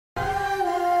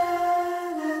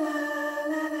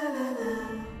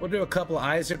We'll do a couple of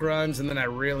Isaac runs, and then I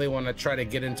really want to try to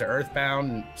get into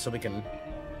Earthbound so we can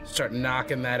start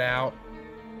knocking that out.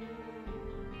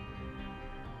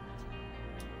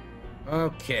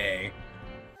 Okay.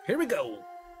 Here we go.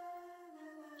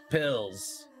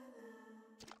 Pills.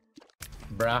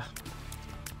 Bruh.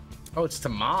 Oh, it's to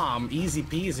mom. Easy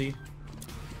peasy.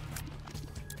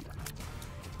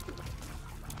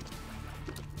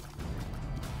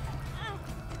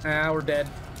 Ah, we're dead.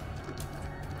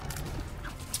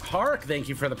 Hark, thank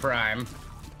you for the prime.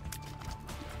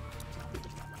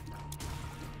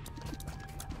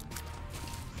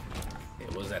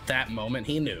 It was at that moment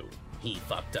he knew he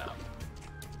fucked up.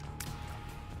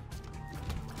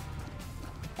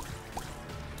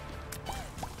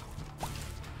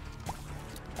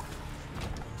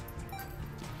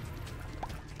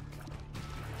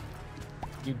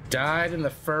 You died in the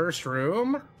first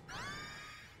room?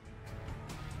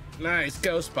 Nice,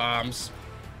 ghost bombs.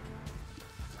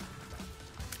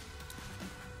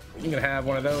 You can have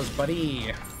one of those,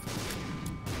 buddy.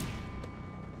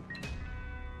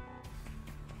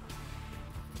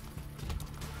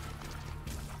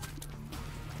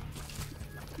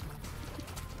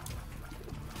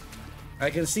 I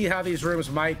can see how these rooms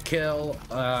might kill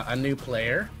a new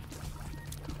player.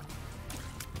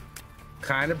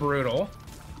 Kind of brutal.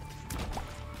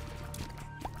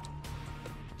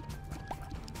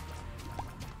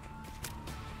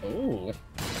 Ooh.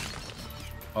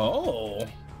 Oh.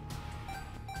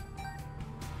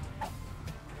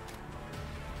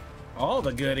 All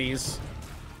the goodies.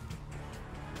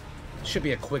 Should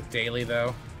be a quick daily,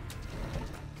 though.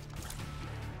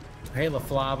 Hey,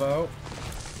 LaFlavo.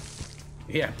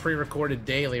 Yeah, pre-recorded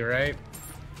daily, right?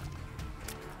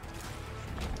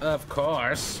 Of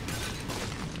course.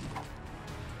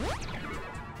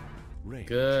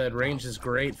 Good. Range is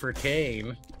great for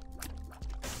Kane.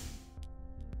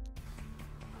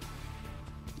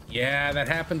 Yeah, that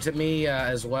happened to me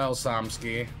as well,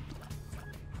 Somsky.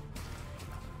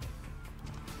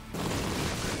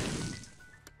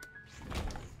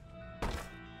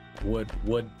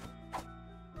 Wood.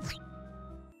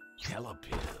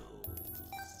 Telepills.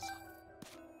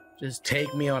 Just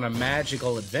take me on a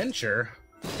magical adventure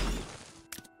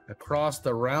across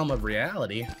the realm of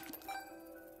reality.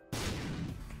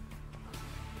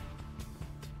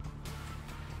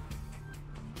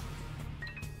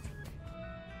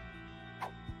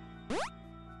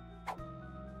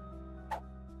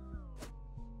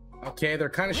 Okay, they're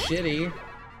kind of shitty.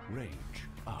 Range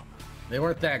up. They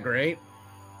weren't that great.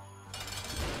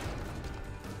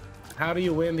 How do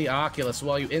you win the Oculus?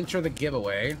 Well, you enter the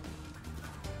giveaway.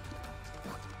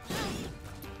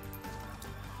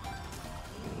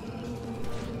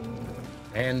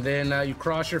 And then you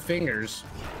cross your fingers.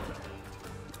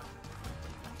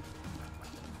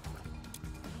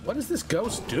 What is this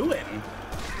ghost doing?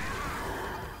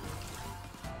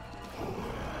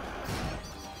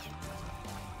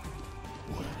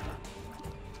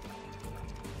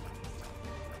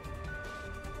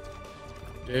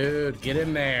 Dude, get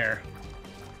in there.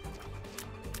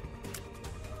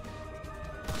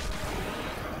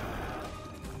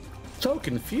 So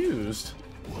confused.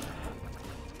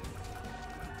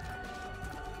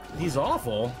 He's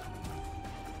awful.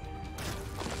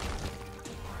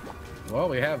 Well,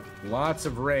 we have lots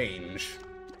of range.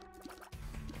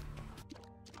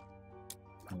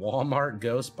 Walmart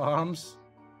ghost bombs?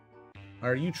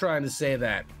 Are you trying to say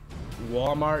that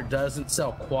Walmart doesn't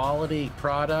sell quality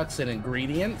products and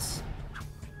ingredients?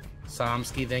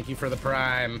 Somsky, thank you for the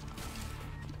prime.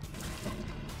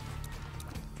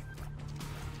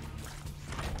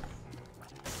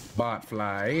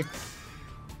 Botfly.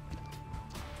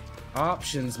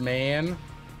 Options, man.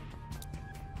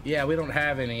 Yeah, we don't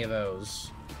have any of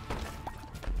those.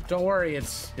 Don't worry,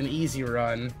 it's an easy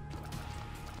run.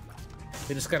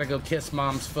 We just gotta go kiss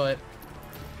mom's foot.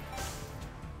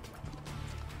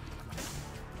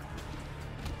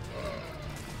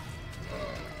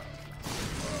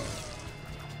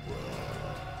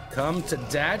 Come to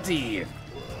daddy.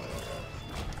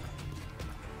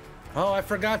 Oh, I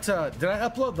forgot to... Did I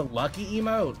upload the lucky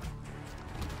emote?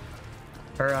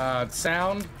 Or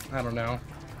sound? I don't know.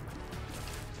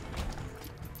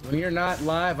 When you're not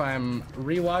live, I'm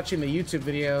rewatching the YouTube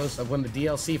videos of when the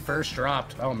DLC first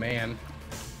dropped. Oh, man.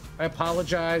 I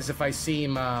apologize if I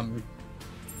seem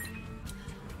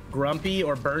grumpy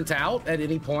or burnt out at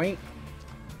any point.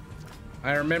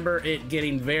 I remember it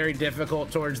getting very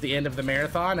difficult towards the end of the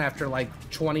marathon after like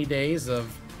 20 days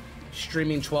of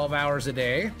streaming 12 hours a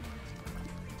day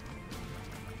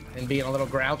and being a little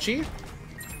grouchy.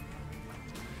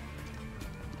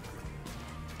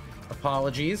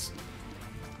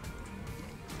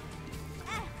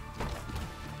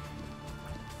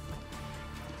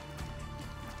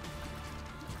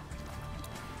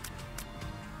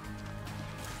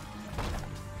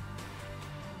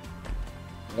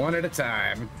 One at a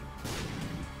time.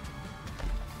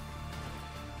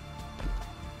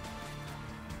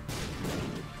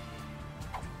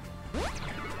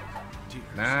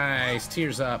 Nice.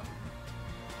 Tears up.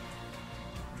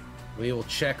 We will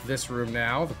check this room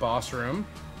now, the boss room.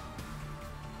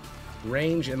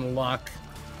 Range and luck.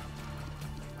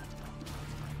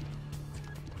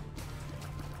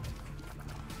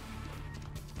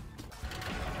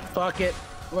 Fuck it.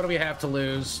 What do we have to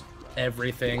lose?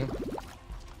 Everything.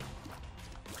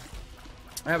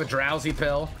 I have a drowsy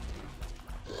pill.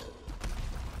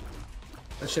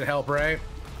 That should help, right?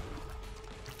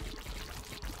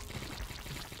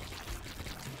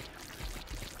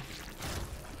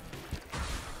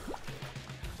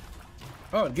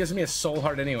 Oh, it gives me a soul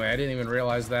heart anyway. I didn't even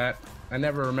realize that. I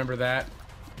never remember that.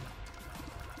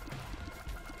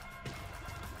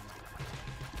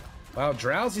 Wow,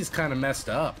 drowsy's kind of messed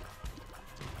up.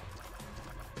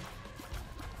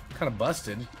 Kind of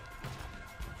busted.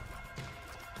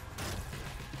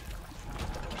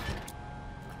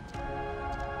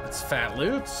 That's fat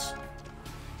loots.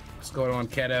 Let's go on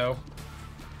keto.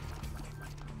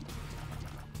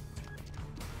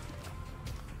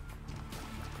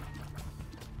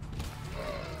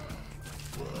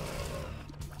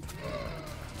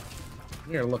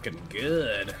 You're looking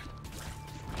good.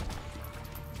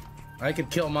 I could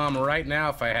kill Mom right now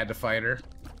if I had to fight her.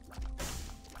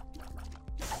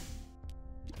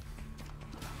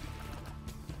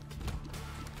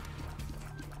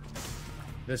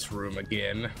 This room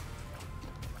again.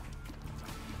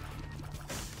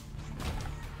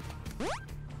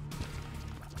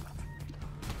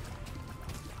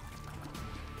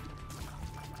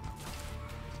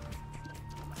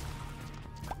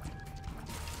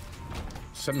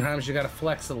 Sometimes you gotta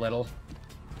flex a little.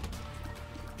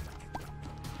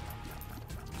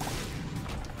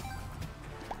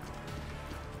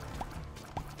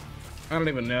 I don't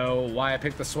even know why I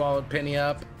picked the swallowed penny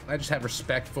up. I just have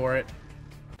respect for it.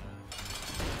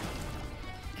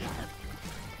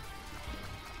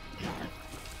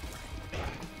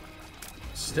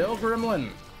 Still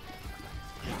gremlin.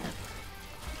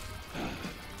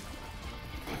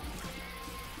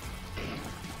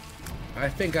 I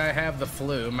think I have the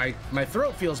flu. My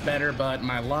throat feels better, but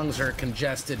my lungs are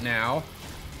congested now.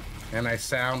 And I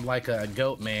sound like a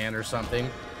goat man or something.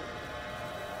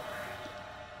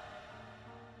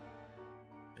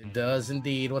 It does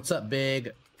indeed. What's up, Big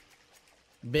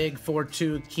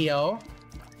 42 Kyo?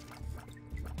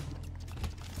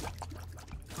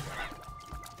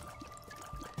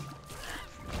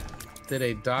 Did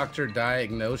a doctor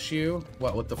diagnose you?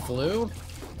 What, with the flu?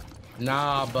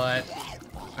 Nah, but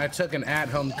I took an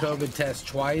at-home COVID test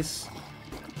twice,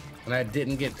 and I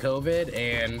didn't get COVID,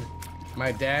 and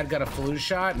my dad got a flu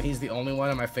shot, and he's the only one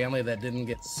in my family that didn't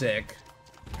get sick.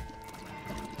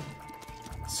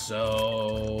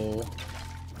 So...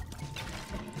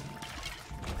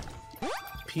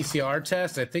 PCR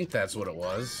test? I think that's what it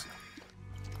was.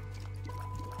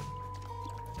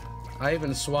 I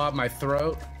even swabbed my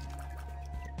throat.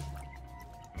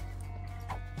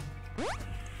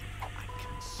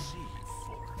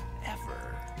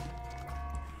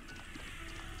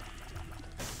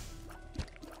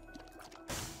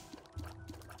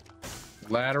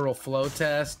 Lateral flow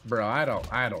test? Bro, I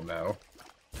don't know.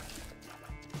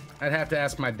 I'd have to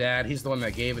ask my dad. He's the one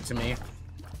that gave it to me.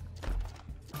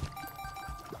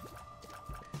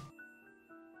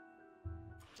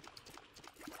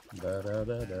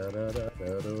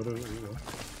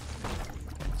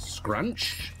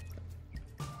 Scrunch.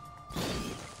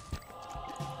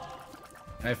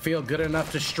 I feel good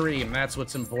enough to stream. That's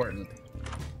what's important.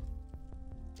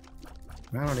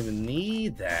 I don't even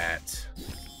need that.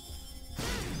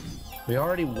 We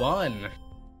already won.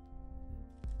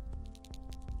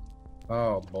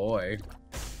 Oh boy.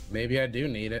 Maybe I do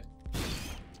need it.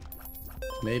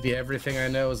 Maybe everything I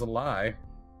know is a lie.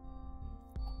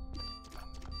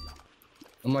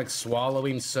 I'm like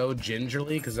swallowing so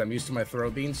gingerly because I'm used to my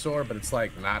throat being sore, but it's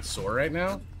like not sore right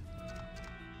now.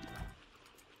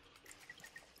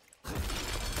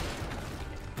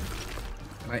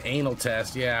 My anal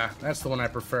test, yeah, that's the one I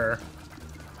prefer.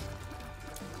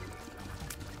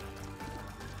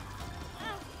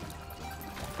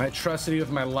 I trusted you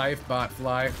with my life,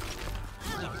 botfly.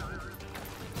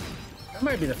 That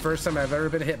might be the first time I've ever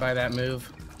been hit by that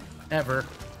move. Ever.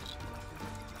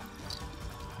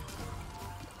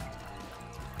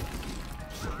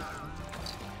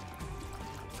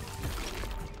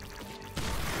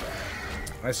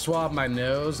 I swabbed my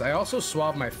nose. I also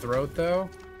swabbed my throat, though.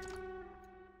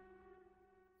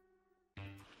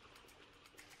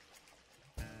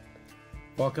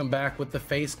 Welcome back with the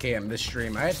face cam this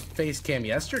stream. I had face cam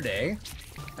yesterday.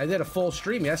 I did a full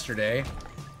stream yesterday.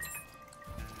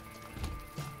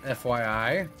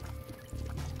 FYI.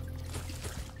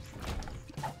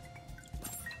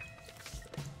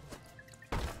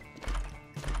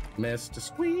 Missed a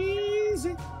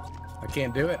squeezy. I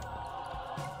can't do it.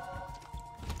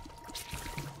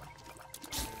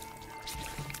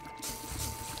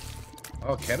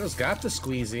 Oh, Keto's got the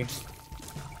squeezy.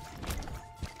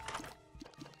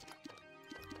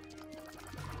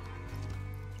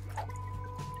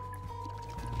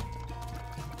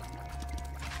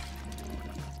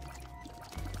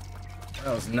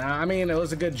 That was not, I mean, it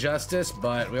was a good justice,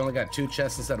 but we only got 2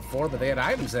 chests instead of 4, but they had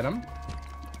items in them.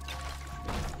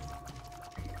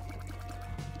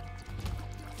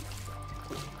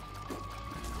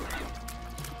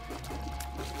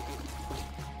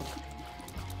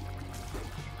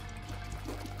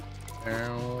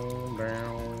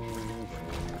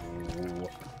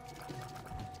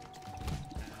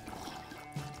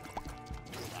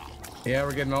 Yeah,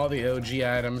 we're getting all the OG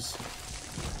items.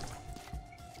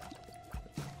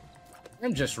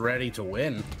 I'm just ready to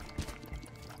win.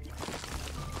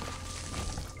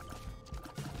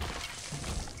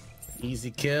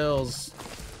 Easy kills.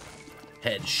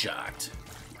 Headshot.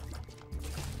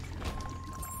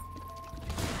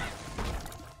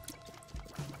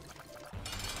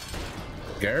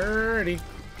 Gertie.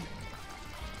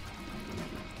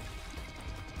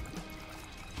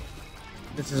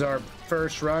 This is our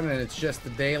first run and it's just the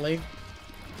daily.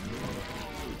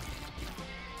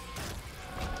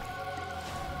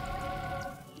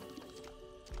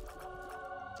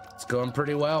 It's going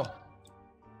pretty well.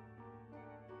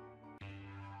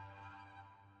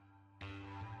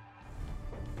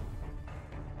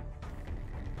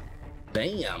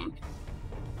 Damn.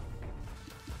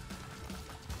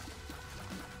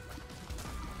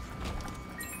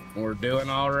 We're doing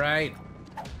all right.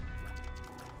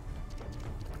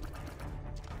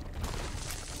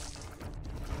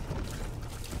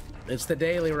 It's the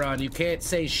daily run. You can't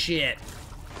say shit.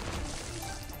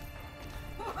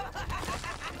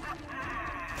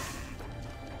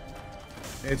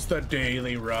 It's the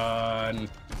daily run.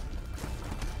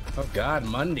 Oh God,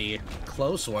 Monday.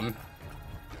 Close one.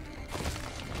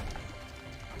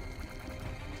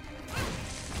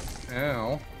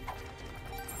 Ow.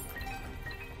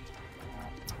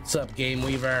 What's up, Game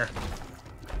Weaver?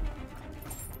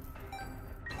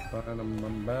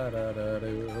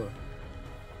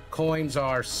 Coins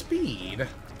are speed.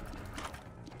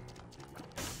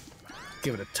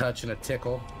 Give it a touch and a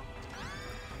tickle.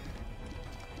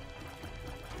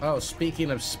 Oh,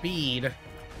 speaking of speed,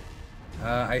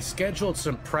 I scheduled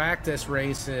some practice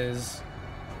races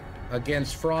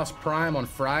against Frost Prime on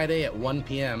Friday at 1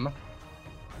 p.m.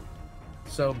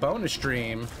 So, bonus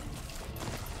stream.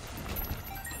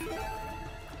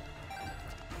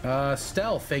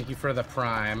 Stealth, thank you for the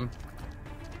Prime.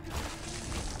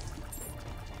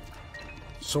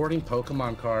 Sorting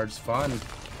Pokemon cards, fun.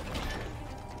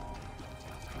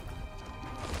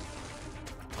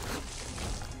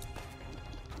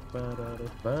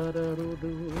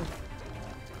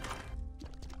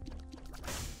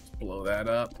 Blow that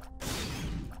up.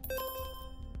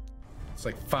 It's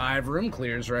like 5 room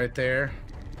clears right there.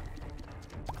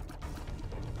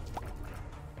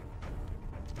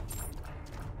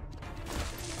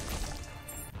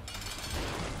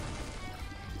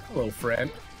 Hello,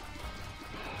 friend.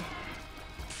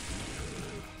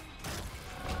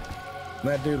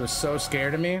 That dude was so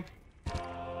scared of me.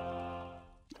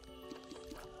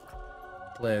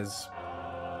 Liz.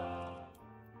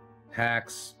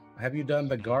 Hacks. Have you done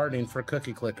the gardening for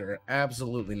Cookie Clicker?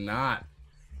 Absolutely not.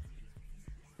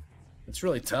 It's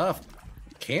really tough.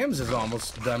 Cam's is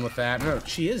almost done with that. No,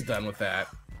 she is done with that.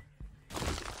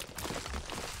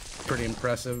 Pretty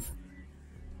impressive.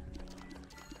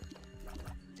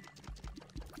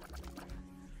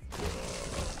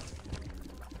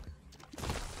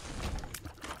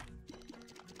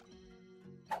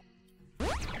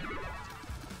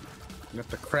 Got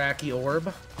the cracky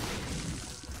orb.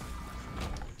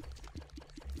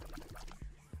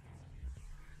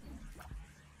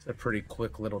 It's a pretty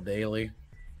quick little daily.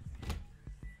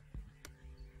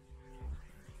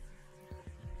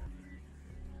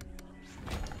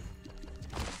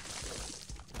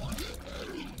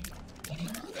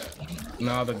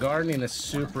 No, the gardening is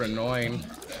super annoying.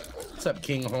 What's up,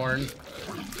 Kinghorn?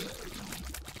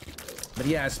 But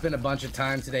yeah, I spent a bunch of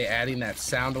time today adding that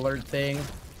sound alert thing.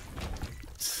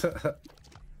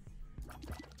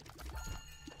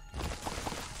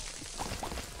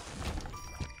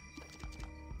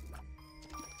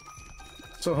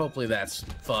 So hopefully that's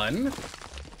fun.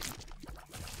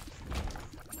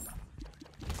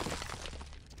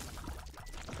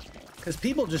 Because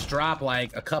people just drop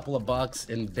like a couple of bucks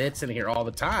in bits in here all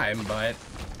the time, but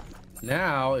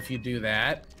now if you do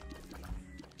that,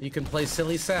 you can play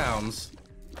silly sounds.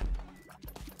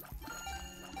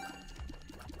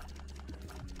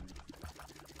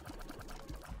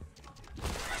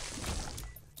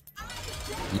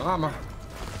 Mama.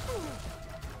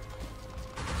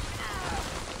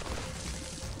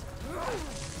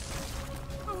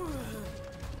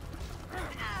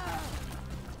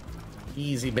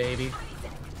 Easy, baby.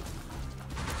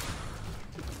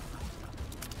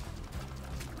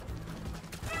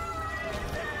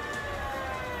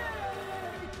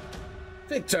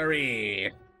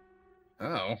 Victory!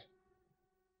 Oh.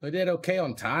 We did okay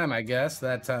on time, I guess,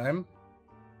 that time.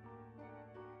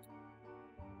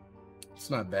 It's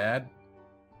not bad.